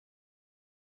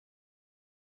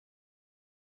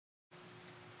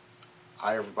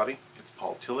Hi everybody, it's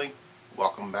Paul Tilley.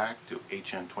 Welcome back to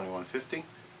HN2150.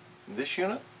 In this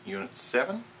unit, Unit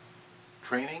 7,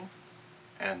 Training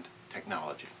and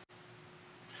Technology.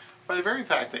 By the very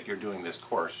fact that you're doing this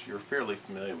course, you're fairly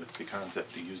familiar with the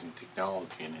concept of using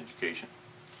technology in education.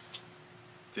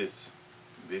 This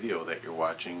video that you're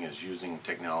watching is using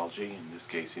technology, in this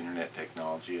case internet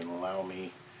technology, and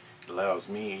allows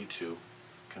me to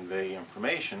convey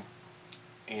information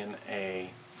in a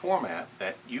format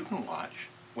that you can watch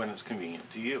when it's convenient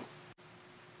to you.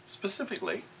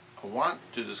 Specifically, I want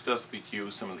to discuss with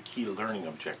you some of the key learning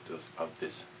objectives of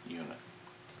this unit.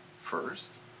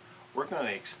 First, we're going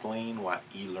to explain what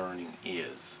e-learning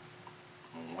is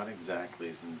and what exactly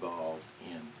is involved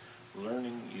in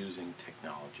learning using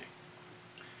technology.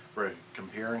 We're going to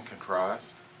compare and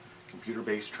contrast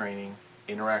computer-based training,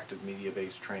 interactive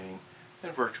media-based training,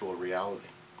 and virtual reality.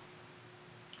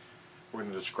 We're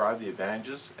going to describe the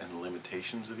advantages and the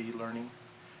limitations of e-learning.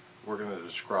 We're going to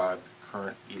describe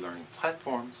current e-learning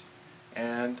platforms,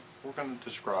 and we're going to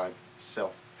describe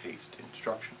self-paced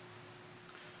instruction.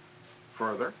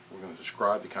 Further, we're going to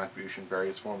describe the contribution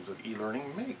various forms of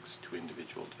e-learning makes to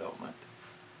individual development.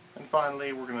 And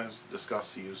finally, we're going to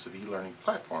discuss the use of e-learning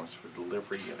platforms for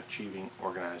delivery and achieving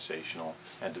organizational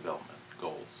and development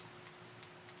goals.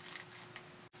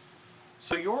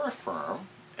 So you're a firm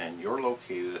and you're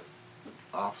located at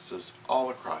offices all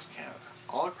across Canada,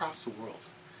 all across the world.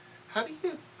 How do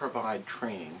you provide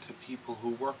training to people who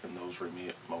work in those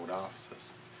remote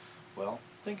offices? Well,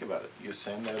 think about it. You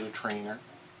send out a trainer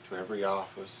to every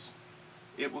office.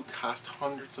 It would cost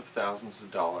hundreds of thousands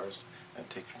of dollars and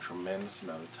take a tremendous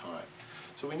amount of time.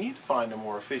 So we need to find a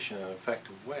more efficient and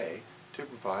effective way to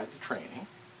provide the training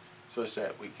such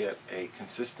that we get a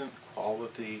consistent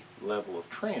quality level of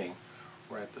training,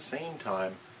 where at the same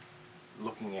time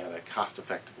looking at a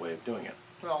cost-effective way of doing it.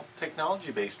 Well,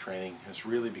 technology-based training has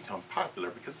really become popular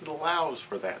because it allows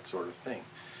for that sort of thing.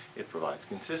 It provides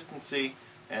consistency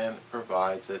and it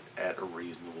provides it at a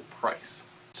reasonable price.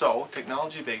 So,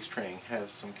 technology-based training has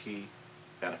some key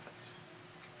benefits.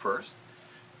 First,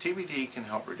 TBT can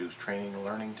help reduce training and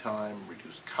learning time,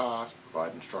 reduce costs,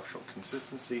 provide instructional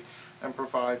consistency, and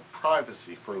provide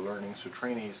privacy for learning so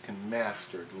trainees can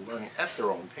master the learning at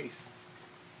their own pace.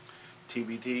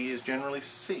 TBT is generally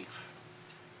safe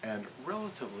and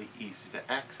relatively easy to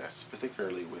access,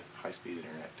 particularly with high-speed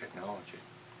internet technology.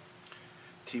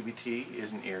 TBT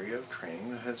is an area of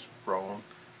training that has grown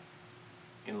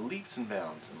in leaps and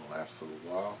bounds in the last little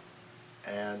while,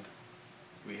 and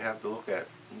we have to look at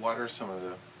what are some of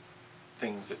the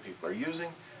things that people are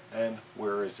using and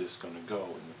where is this going to go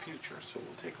in the future. So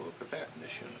we'll take a look at that in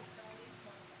this unit.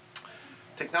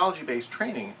 Technology-based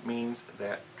training means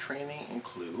that training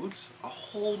includes a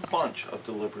whole bunch of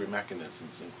delivery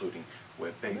mechanisms, including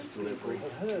web-based delivery,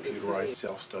 computerized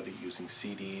self-study using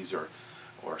CDs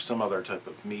or some other type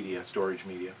of media, storage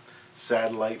media,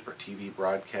 satellite or TV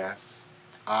broadcasts,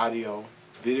 audio,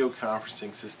 video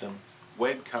conferencing systems,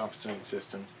 web conferencing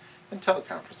systems, and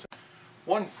teleconferencing.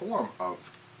 One form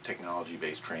of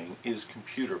technology-based training is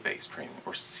computer-based training,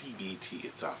 or CBT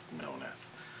it's often known as.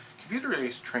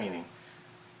 Computer-based training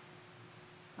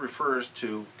refers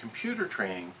to computer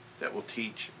training that will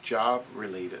teach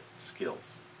job-related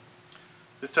skills.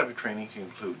 This type of training can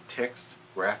include text,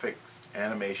 graphics,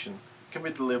 animation. It can be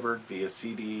delivered via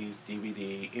CDs,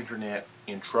 DVD, internet,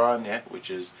 intranet, which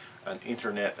is an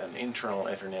internal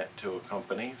internet to a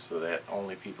company so that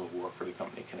only people who work for the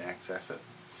company can access it.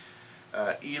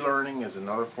 E-learning is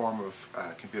another form of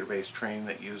computer-based training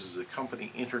that uses a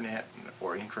company internet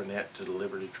or intranet to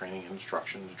deliver the training and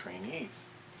instruction to trainees.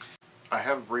 I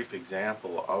have a brief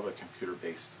example of a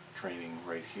computer-based training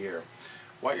right here.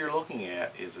 What you're looking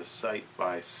at is a site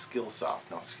by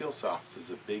Skillsoft. Now, Skillsoft is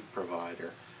a big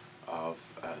provider of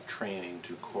training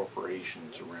to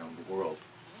corporations around the world.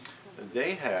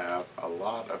 They have a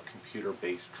lot of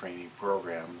computer-based training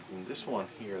programs, and this one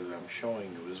here that I'm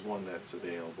showing you is one that's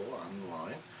available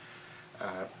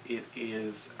online. It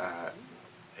is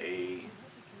a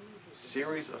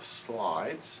series of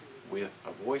slides with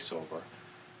a voiceover,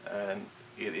 and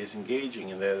it is engaging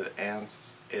in that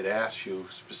it asks you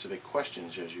specific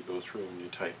questions as you go through and you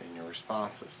type in your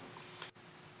responses.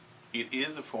 It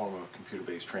is a form of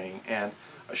computer-based training, and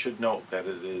I should note that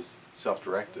it is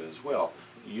self-directed as well.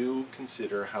 You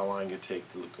consider how long you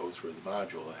take to go through the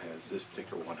module. This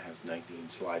particular one has 19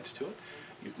 slides to it.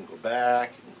 You can go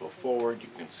back, you can go forward, you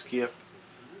can skip,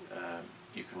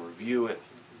 you can review it.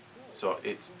 So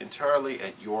it's entirely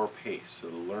at your pace, so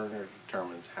the learner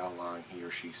determines how long he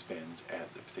or she spends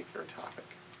at the particular topic.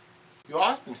 You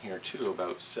often hear too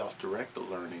about self-directed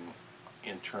learning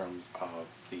in terms of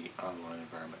the online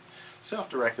environment.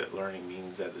 Self-directed learning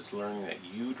means that it's learning that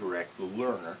you direct, the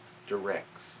learner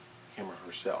directs him or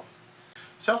herself.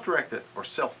 Self-directed, or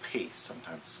self-paced,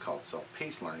 sometimes it's called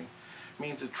self-paced learning,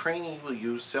 means a trainee will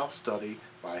use self-study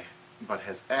but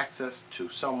has access to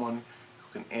someone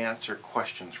who can answer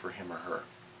questions for him or her.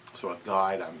 So a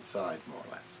guide on the side, more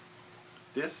or less.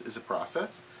 This is a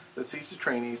process that sees the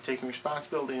trainees taking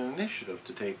responsibility and initiative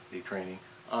to take the training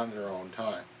on their own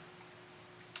time.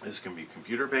 This can be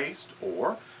computer-based,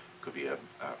 or could be a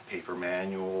paper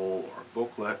manual or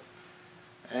booklet,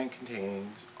 and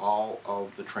contains all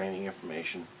of the training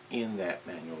information in that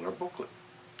manual or booklet.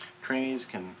 Trainees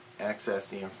can access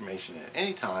the information at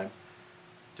any time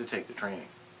to take the training.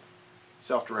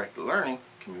 Self-directed learning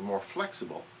can be more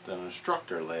flexible than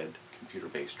instructor-led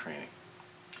computer-based training.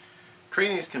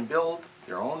 Trainees can build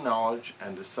their own knowledge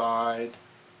and decide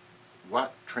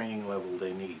what training level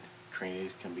they need.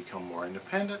 Trainees can become more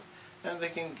independent, and they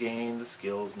can gain the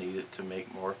skills needed to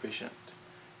make more efficient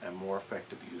and more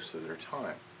effective use of their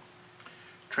time.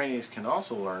 Trainees can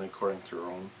also learn according to their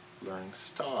own learning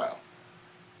style.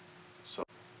 So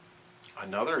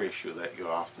another issue that you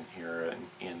often hear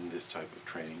in this type of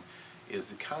training is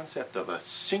the concept of a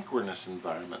synchronous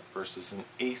environment versus an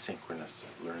asynchronous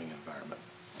learning environment.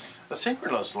 A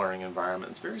synchronous learning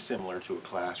environment is very similar to a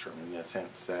classroom in the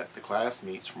sense that the class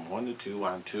meets from 1 to 2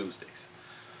 on Tuesdays.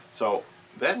 So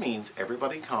that means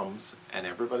everybody comes and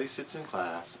everybody sits in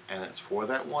class, and it's for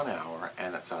that 1 hour,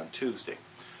 and it's on Tuesday.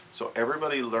 So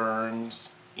everybody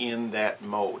learns in that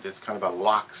mode. It's kind of a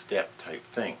lockstep type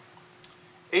thing.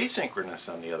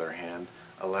 Asynchronous, on the other hand,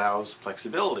 allows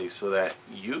flexibility so that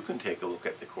you can take a look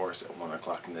at the course at 1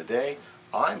 o'clock in the day.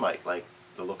 I might like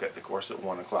to look at the course at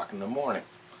 1 o'clock in the morning.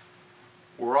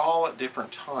 We're all at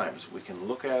different times. We can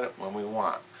look at it when we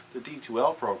want. The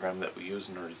D2L program that we use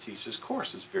in order to teach this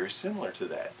course is very similar to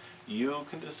that. You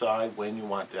can decide when you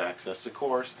want to access the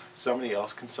course. Somebody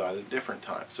else can decide at a different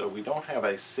time. So we don't have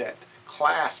a set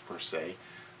class per se,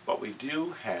 but we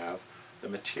do have the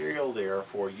material there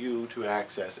for you to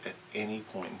access at any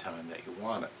point in time that you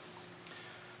want it.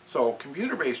 So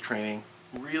computer-based training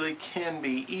really can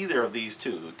be either of these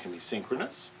two. It can be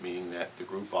synchronous, meaning that the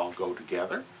group all go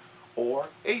together, or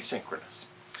asynchronous.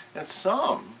 And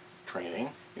some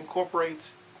training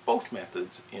incorporates both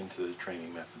methods into the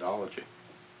training methodology.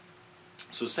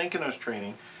 So synchronous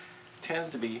training tends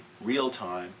to be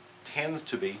real-time, tends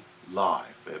to be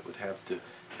live. It would have to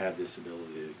have this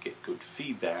ability to get good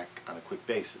feedback on a quick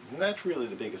basis. And that's really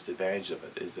the biggest advantage of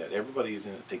it, is that everybody's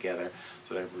in it together,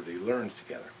 so that everybody learns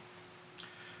together.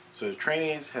 So the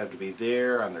trainees have to be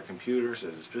there on their computers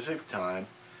at a specific time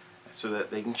so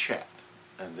that they can chat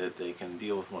and that they can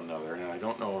deal with one another. And I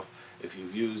don't know if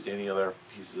you've used any other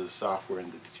pieces of software in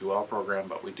the D2L program,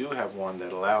 but we do have one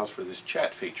that allows for this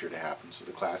chat feature to happen, so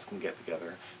the class can get together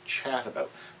and chat about.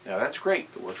 Now that's great,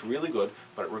 it works really good,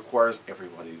 but it requires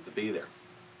everybody to be there.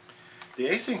 The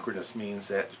asynchronous means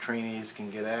that the trainees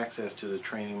can get access to the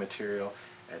training material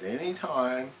at any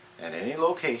time, at any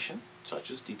location, such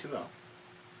as D2L.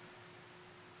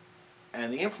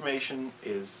 And the information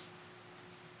is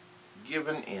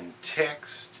given in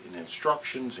text, in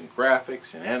instructions, in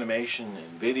graphics, in animation,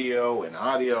 in video, in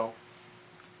audio,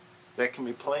 that can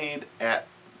be played at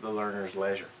the learner's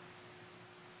leisure.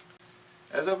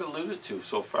 As I've alluded to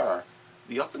so far,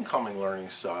 the up-and-coming learning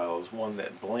style is one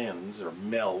that blends or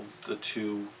melds the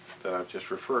two that I've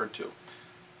just referred to.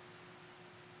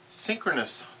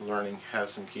 Synchronous learning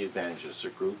has some key advantages. The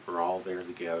group are all there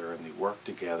together and they work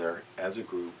together as a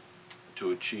group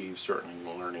to achieve certain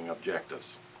learning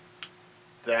objectives.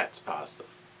 That's positive.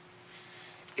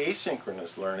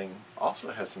 Asynchronous learning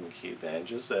also has some key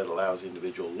advantages that allows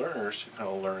individual learners to kind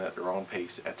of learn at their own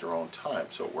pace at their own time,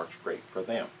 so it works great for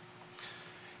them.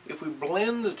 If we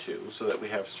blend the two so that we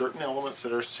have certain elements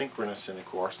that are synchronous in a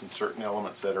course and certain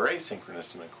elements that are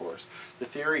asynchronous in a course, the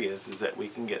theory is that we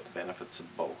can get the benefits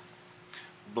of both.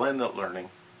 Blended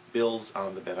learning builds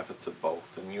on the benefits of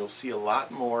both, and you'll see a lot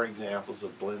more examples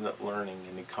of blended learning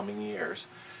in the coming years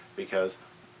because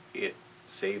it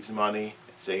saves money,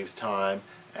 it saves time,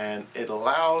 and it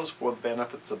allows for the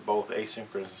benefits of both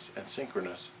asynchronous and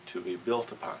synchronous to be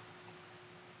built upon.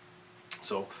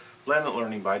 So blended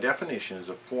learning by definition is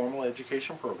a formal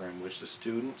education program in which the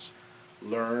students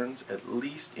learns at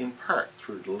least in part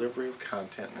through delivery of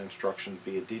content and instruction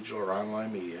via digital or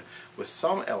online media with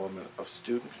some element of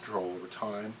student control over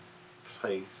time,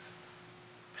 place,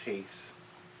 pace,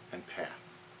 and path.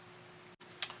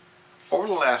 Over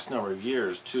the last number of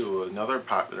years, too, another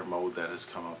popular mode that has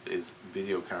come up is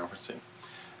video conferencing.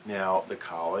 Now, the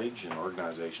college and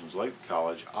organizations like the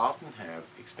college often have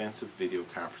expensive video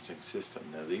conferencing systems.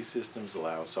 Now, these systems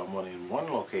allow someone in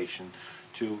one location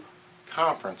to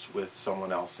conference with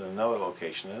someone else in another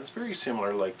location, and it's very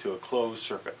similar like to a closed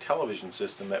circuit television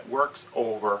system that works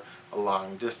over a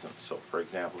long distance. So for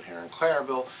example, here in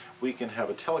Clareville we can have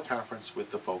a teleconference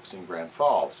with the folks in Grand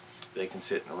Falls. They can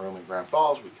sit in a room in Grand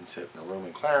Falls, we can sit in a room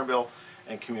in Clareville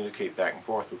and communicate back and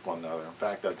forth with one another. In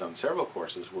fact, I've done several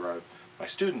courses where my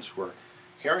students were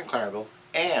here in Clareville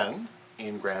and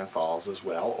in Grand Falls as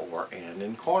well, and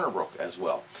in Corner Brook as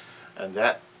well, and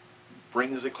that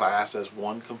brings the class as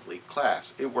one complete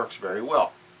class. It works very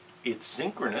well. It's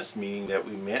synchronous, meaning that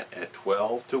we met at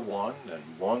 12 to 1 and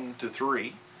 1 to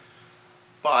 3,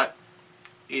 but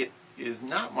it is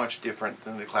not much different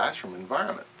than the classroom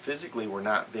environment. Physically we're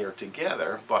not there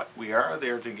together, but we are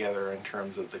there together in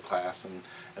terms of the class and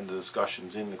the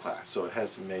discussions in the class, so it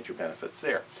has some major benefits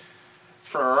there.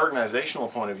 From an organizational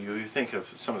point of view, you think of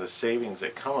some of the savings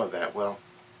that come of that. Well,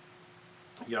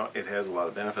 you know, it has a lot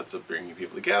of benefits of bringing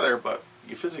people together, but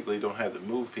you physically don't have to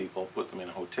move people, put them in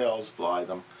hotels, fly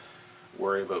them,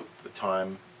 worry about the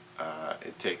time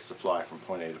it takes to fly from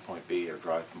point A to point B or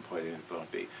drive from point A to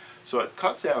point B. So it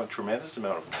cuts down a tremendous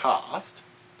amount of cost,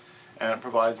 and it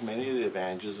provides many of the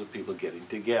advantages of people getting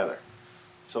together.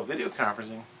 So video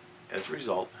conferencing, as a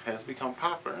result, has become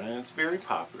popular, and it's very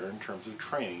popular in terms of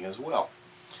training as well.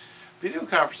 Video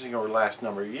conferencing over the last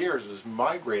number of years has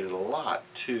migrated a lot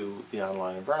to the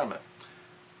online environment.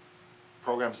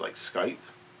 Programs like Skype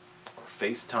or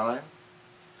FaceTime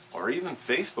or even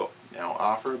Facebook now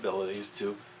offer abilities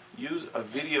to use a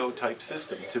video type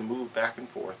system to move back and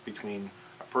forth between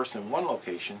a person in one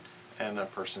location and a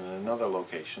person in another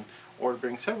location, or to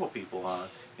bring several people on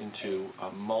into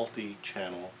a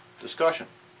multi-channel discussion.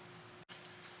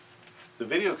 The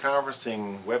video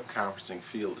conferencing, web conferencing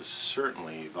field is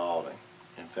certainly evolving.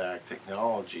 In fact,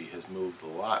 technology has moved a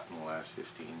lot in the last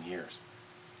 15 years.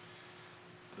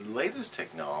 The latest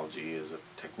technology is a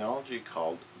technology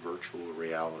called virtual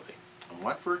reality. And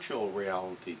what virtual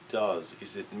reality does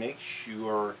is it makes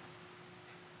your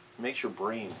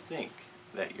brain think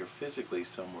that you're physically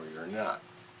somewhere you're not.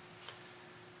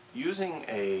 Using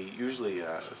usually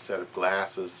a set of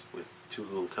glasses with two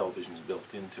little televisions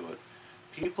built into it,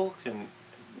 people can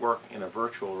work in a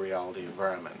virtual reality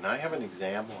environment. And I have an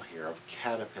example here of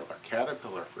Caterpillar.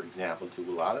 Caterpillar, for example, do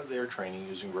a lot of their training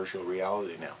using virtual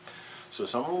reality now. So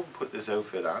someone will put this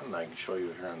outfit on, and I can show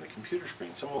you here on the computer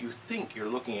screen. You think you're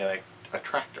looking at a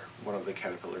tractor, one of the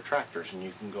Caterpillar tractors, and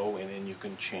you can go in and you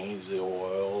can change the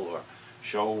oil or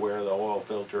show where the oil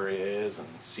filter is and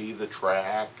see the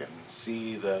track and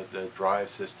see the drive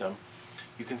system.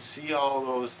 You can see all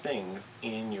those things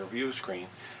in your view screen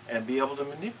and be able to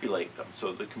manipulate them.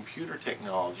 So the computer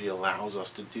technology allows us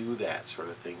to do that sort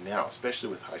of thing now, especially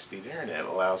with high-speed internet. It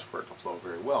allows for it to flow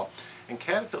very well. And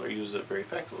Caterpillar uses it very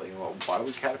effectively. Well, why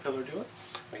would Caterpillar do it?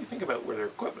 Well, you think about where their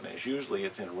equipment is. Usually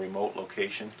it's in a remote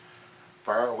location,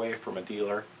 far away from a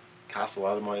dealer. It costs a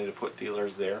lot of money to put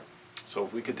dealers there. So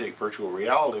if we could take virtual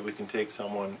reality, we can take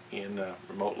someone in a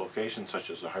remote location, such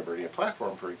as a Hibernia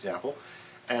platform, for example,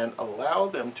 and allow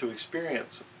them to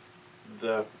experience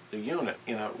the unit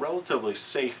in a relatively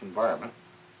safe environment.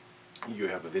 You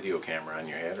have a video camera on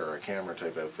your head or a camera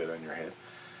type outfit on your head,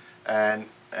 and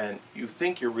you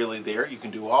think you're really there. You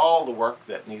can do all the work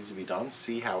that needs to be done,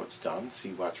 see how it's done,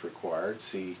 see what's required,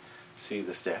 see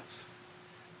the steps,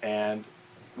 and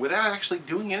without actually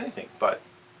doing anything. But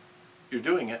you're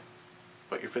doing it,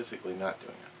 but you're physically not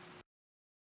doing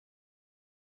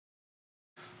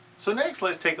it. So next,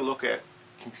 let's take a look at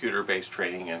computer-based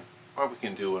training and what we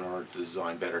can do in order to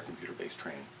design better computer-based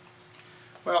training.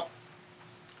 Well,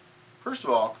 first of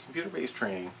all, computer-based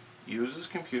training uses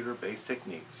computer-based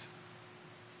techniques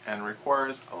and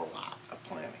requires a lot of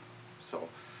planning. So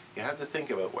you have to think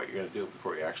about what you're going to do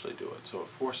before you actually do it. So it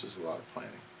forces a lot of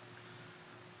planning.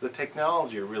 The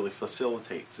technology really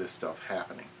facilitates this stuff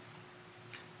happening.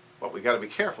 But we got to be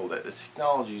careful that the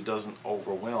technology doesn't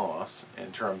overwhelm us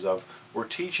in terms of we're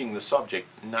teaching the subject,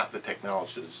 not the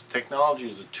technology. Technology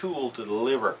is a tool to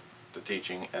deliver the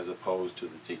teaching as opposed to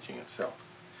the teaching itself.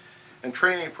 And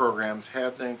training programs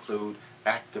have to include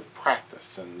active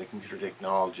practice, and the computer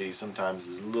technology sometimes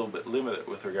is a little bit limited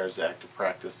with regards to active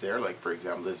practice there. Like for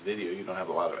example this video, you don't have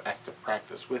a lot of active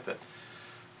practice with it.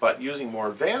 But using more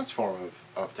advanced form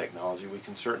of technology, we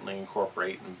can certainly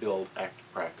incorporate and build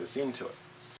active practice into it.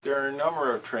 There are a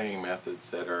number of training methods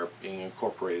that are being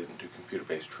incorporated into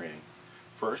computer-based training.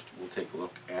 First, we'll take a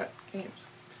look at games.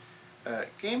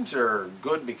 Games are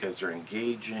good because they're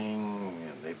engaging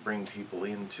and they bring people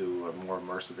into a more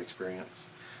immersive experience.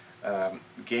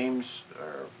 Games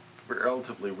are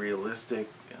relatively realistic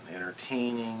and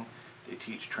entertaining. They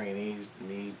teach trainees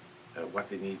what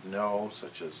they need to know,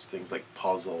 such as things like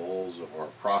puzzles or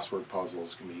crossword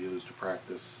puzzles can be used to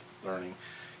practice learning.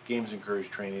 Games encourage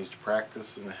trainees to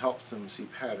practice and it helps them see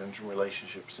patterns and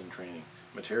relationships in training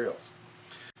materials.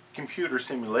 Computer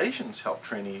simulations help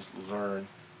trainees learn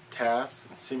tasks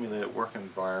and simulated work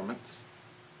environments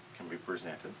can be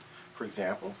presented. For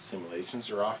example, simulations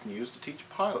are often used to teach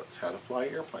pilots how to fly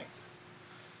airplanes.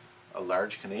 A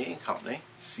large Canadian company,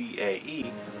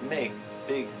 CAE, make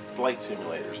big flight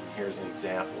simulators, and here's an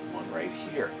example of one right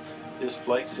here. This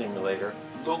flight simulator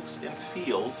looks and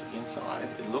feels inside,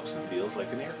 it looks and feels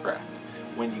like an aircraft.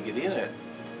 When you get in it,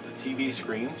 the TV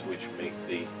screens, which make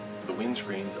the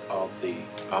windscreens of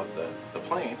the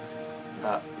plane,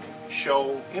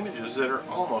 show images that are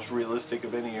almost realistic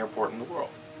of any airport in the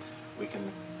world. We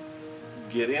can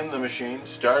get in the machine,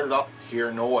 start it up, hear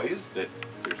noise, that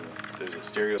there's a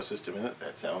stereo system in it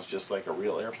that sounds just like a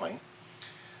real airplane.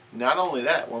 Not only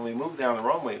that, when we move down the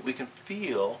runway, we can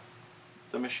feel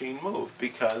the machine move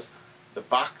because the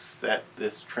box that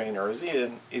this trainer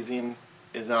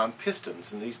is on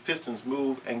pistons, and these pistons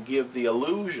move and give the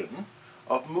illusion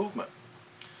of movement.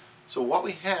 So what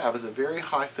we have is a very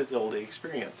high fidelity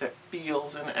experience that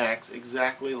feels and acts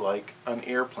exactly like an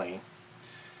airplane.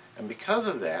 And because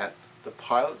of that, the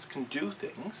pilots can do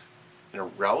things in a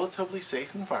relatively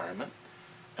safe environment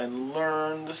and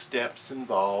learn the steps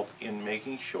involved in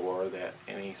making sure that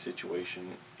any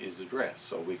situation is addressed.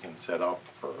 So we can set up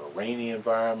for a rainy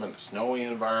environment, a snowy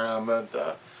environment,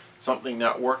 something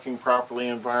not working properly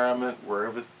environment where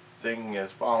everything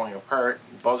is falling apart,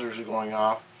 buzzers are going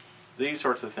off, these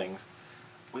sorts of things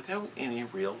without any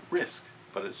real risk.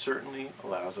 But it certainly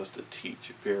allows us to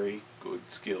teach very good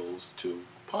skills to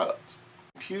pilots.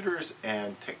 Computers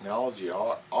and technology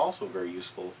are also very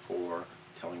useful for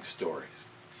telling stories.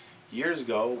 Years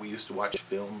ago, we used to watch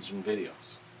films and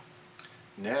videos.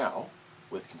 Now,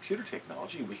 with computer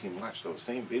technology, we can watch those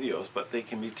same videos, but they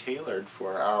can be tailored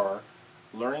for our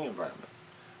learning environment.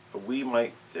 But we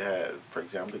might, for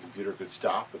example, the computer could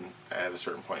stop and at a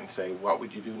certain point and say, what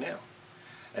would you do now?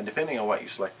 And depending on what you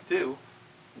select to do,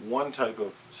 one type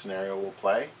of scenario will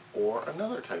play or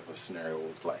another type of scenario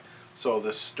will play. So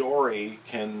the story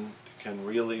can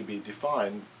really be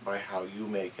defined by how you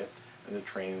make it and the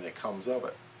training that comes of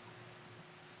it.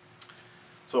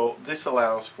 So this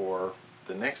allows for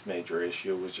the next major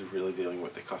issue, which is really dealing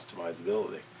with the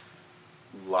customizability.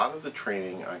 A lot of the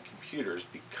training on computers,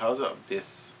 because of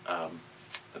this,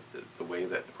 the way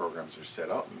that the programs are set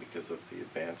up and because of the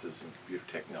advances in computer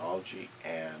technology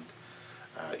and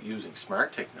using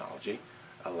smart technology,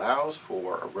 allows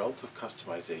for a relative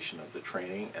customization of the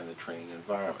training and the training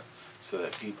environment so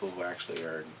that people who actually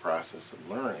are in the process of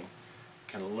learning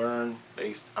can learn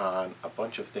based on a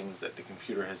bunch of things that the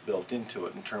computer has built into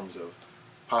it in terms of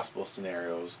possible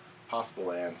scenarios,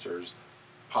 possible answers,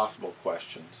 possible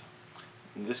questions.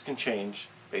 And this can change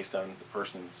based on the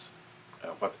person's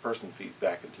what the person feeds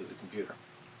back into the computer.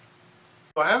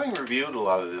 So having reviewed a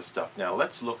lot of this stuff, now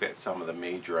let's look at some of the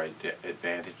major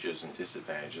advantages and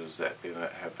disadvantages that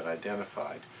have been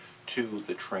identified to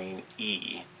the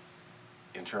trainee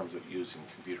in terms of using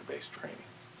computer-based training.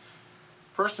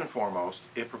 First and foremost,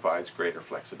 it provides greater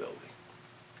flexibility.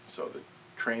 So the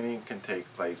training can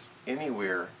take place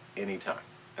anywhere, anytime,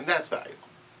 and that's valuable.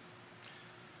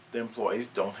 The employees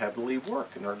don't have to leave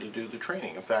work in order to do the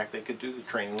training. In fact, they could do the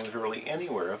training literally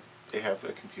anywhere if they have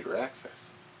a computer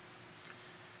access.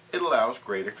 It allows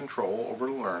greater control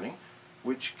over learning,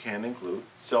 which can include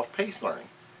self-paced learning.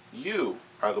 You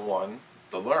are the one,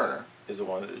 the learner, is the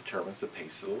one that determines the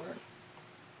pace of the learning.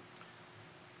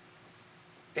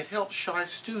 It helps shy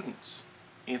students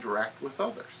interact with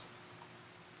others.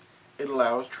 It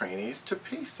allows trainees to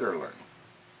pace their learning.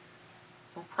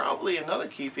 And probably another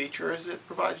key feature is it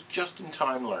provides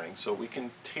just-in-time learning, so we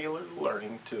can tailor the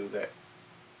learning to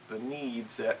the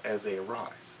needs as they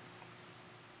arise.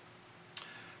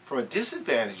 From a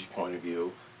disadvantaged point of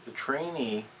view, the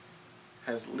trainee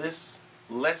has less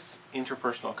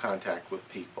interpersonal contact with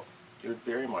people. You're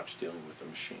very much dealing with a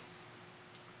machine.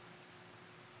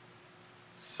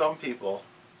 Some people,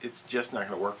 it's just not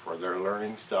going to work for. Their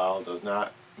learning style does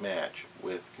not match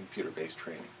with computer-based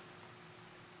training.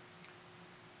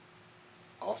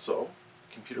 Also,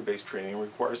 computer-based training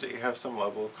requires that you have some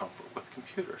level of comfort with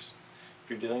computers. If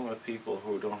you're dealing with people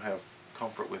who don't have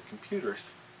comfort with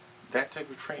computers, that type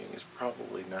of training is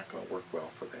probably not going to work well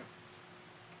for them.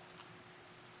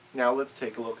 Now let's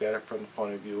take a look at it from the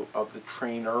point of view of the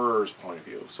trainer's point of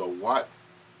view. So what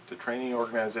the training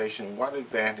organization, what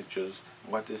advantages,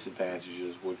 what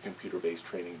disadvantages would computer-based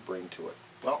training bring to it?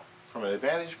 Well, from an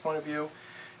advantage point of view,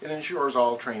 it ensures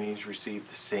all trainees receive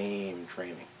the same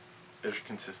training. There's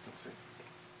consistency.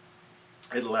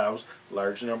 It allows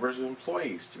large numbers of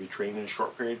employees to be trained in a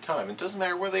short period of time. It doesn't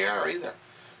matter where they are either.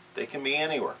 They can be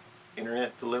anywhere.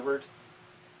 Internet delivered,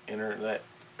 internet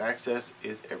access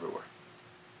is everywhere.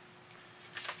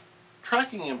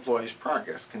 Tracking employees'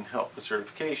 progress can help with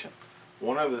certification.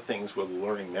 One of the things with the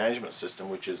learning management system,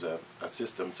 which is a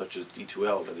system such as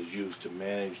D2L that is used to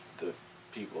manage the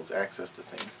people's access to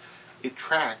things, it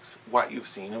tracks what you've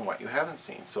seen and what you haven't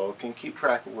seen. So it can keep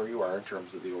track of where you are in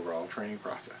terms of the overall training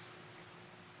process.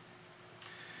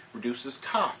 Reduces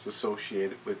costs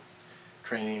associated with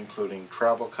training, including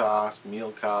travel costs,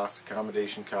 meal costs,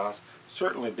 accommodation costs.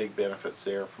 Certainly big benefits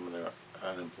there from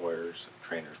an employer's,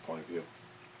 trainer's point of view.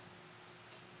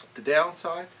 The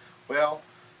downside, well,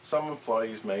 some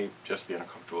employees may just be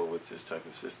uncomfortable with this type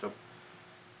of system.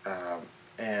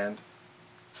 And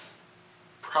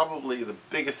probably the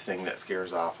biggest thing that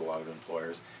scares off a lot of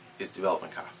employers is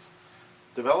development costs.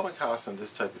 Development costs in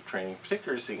this type of training,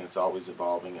 particularly seeing it's always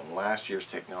evolving and last year's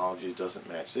technology doesn't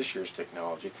match this year's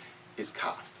technology, is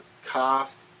cost.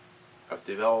 Cost of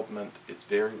development is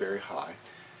very, very high.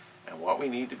 And what we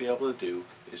need to be able to do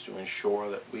is to ensure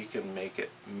that we can make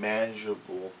it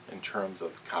manageable in terms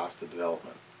of the cost of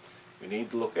development. We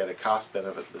need to look at a cost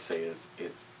benefit, let's say, is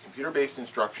computer-based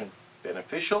instruction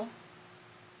beneficial,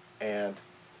 and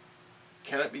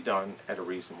can it be done at a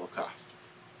reasonable cost?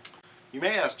 You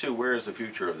may ask too, where is the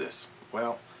future of this?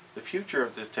 Well, the future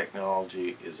of this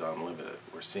technology is unlimited.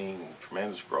 We're seeing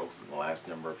tremendous growth in the last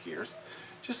number of years.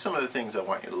 Just some of the things I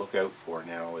want you to look out for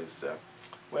now is,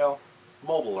 well,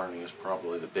 mobile learning is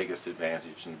probably the biggest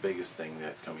advantage and the biggest thing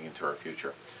that's coming into our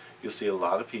future. You'll see a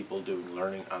lot of people doing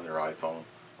learning on their iPhone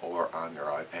or on their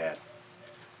iPad.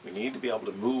 We need to be able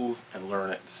to move and learn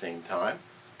at the same time.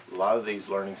 A lot of these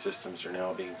learning systems are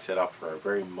now being set up for a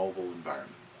very mobile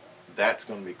environment. That's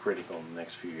going to be critical in the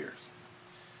next few years.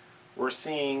 We're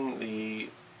seeing the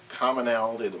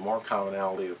commonality, the more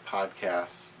commonality of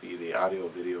podcasts, be the audio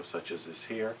video such as this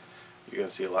here. You're going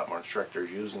to see a lot more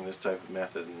instructors using this type of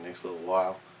method in the next little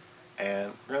while,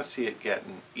 and we're going to see it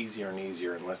getting easier and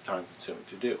easier and less time consuming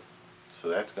to do. So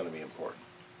that's going to be important.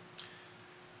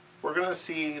 We're going to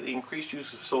see the increased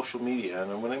use of social media,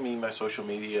 and what I mean by social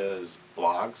media is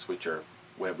blogs, which are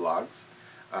weblogs,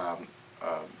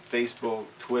 Facebook,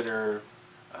 Twitter,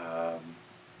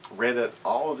 Reddit.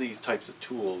 All of these types of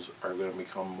tools are going to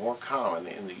become more common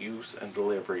in the use and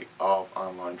delivery of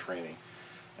online training.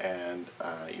 And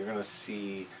you're going to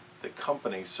see the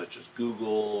companies such as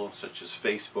Google, such as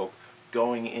Facebook,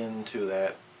 going into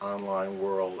that online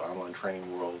world, online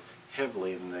training world,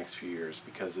 heavily in the next few years,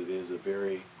 because it is a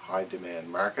very high demand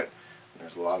market and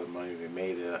there's a lot of money to be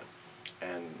made in it,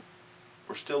 and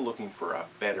we're still looking for a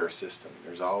better system.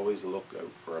 There's always a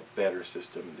lookout for a better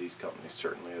system. These companies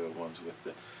certainly are the ones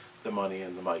with the money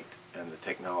and the might and the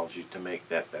technology to make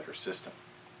that better system.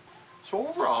 So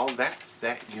overall, that's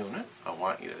that unit. I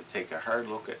want you to take a hard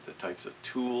look at the types of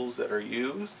tools that are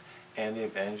used and the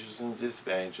advantages and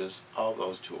disadvantages of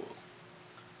those tools.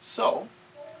 So,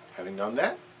 having done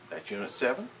that, that's Unit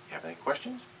 7. If you have any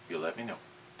questions, you let me know.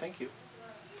 Thank you.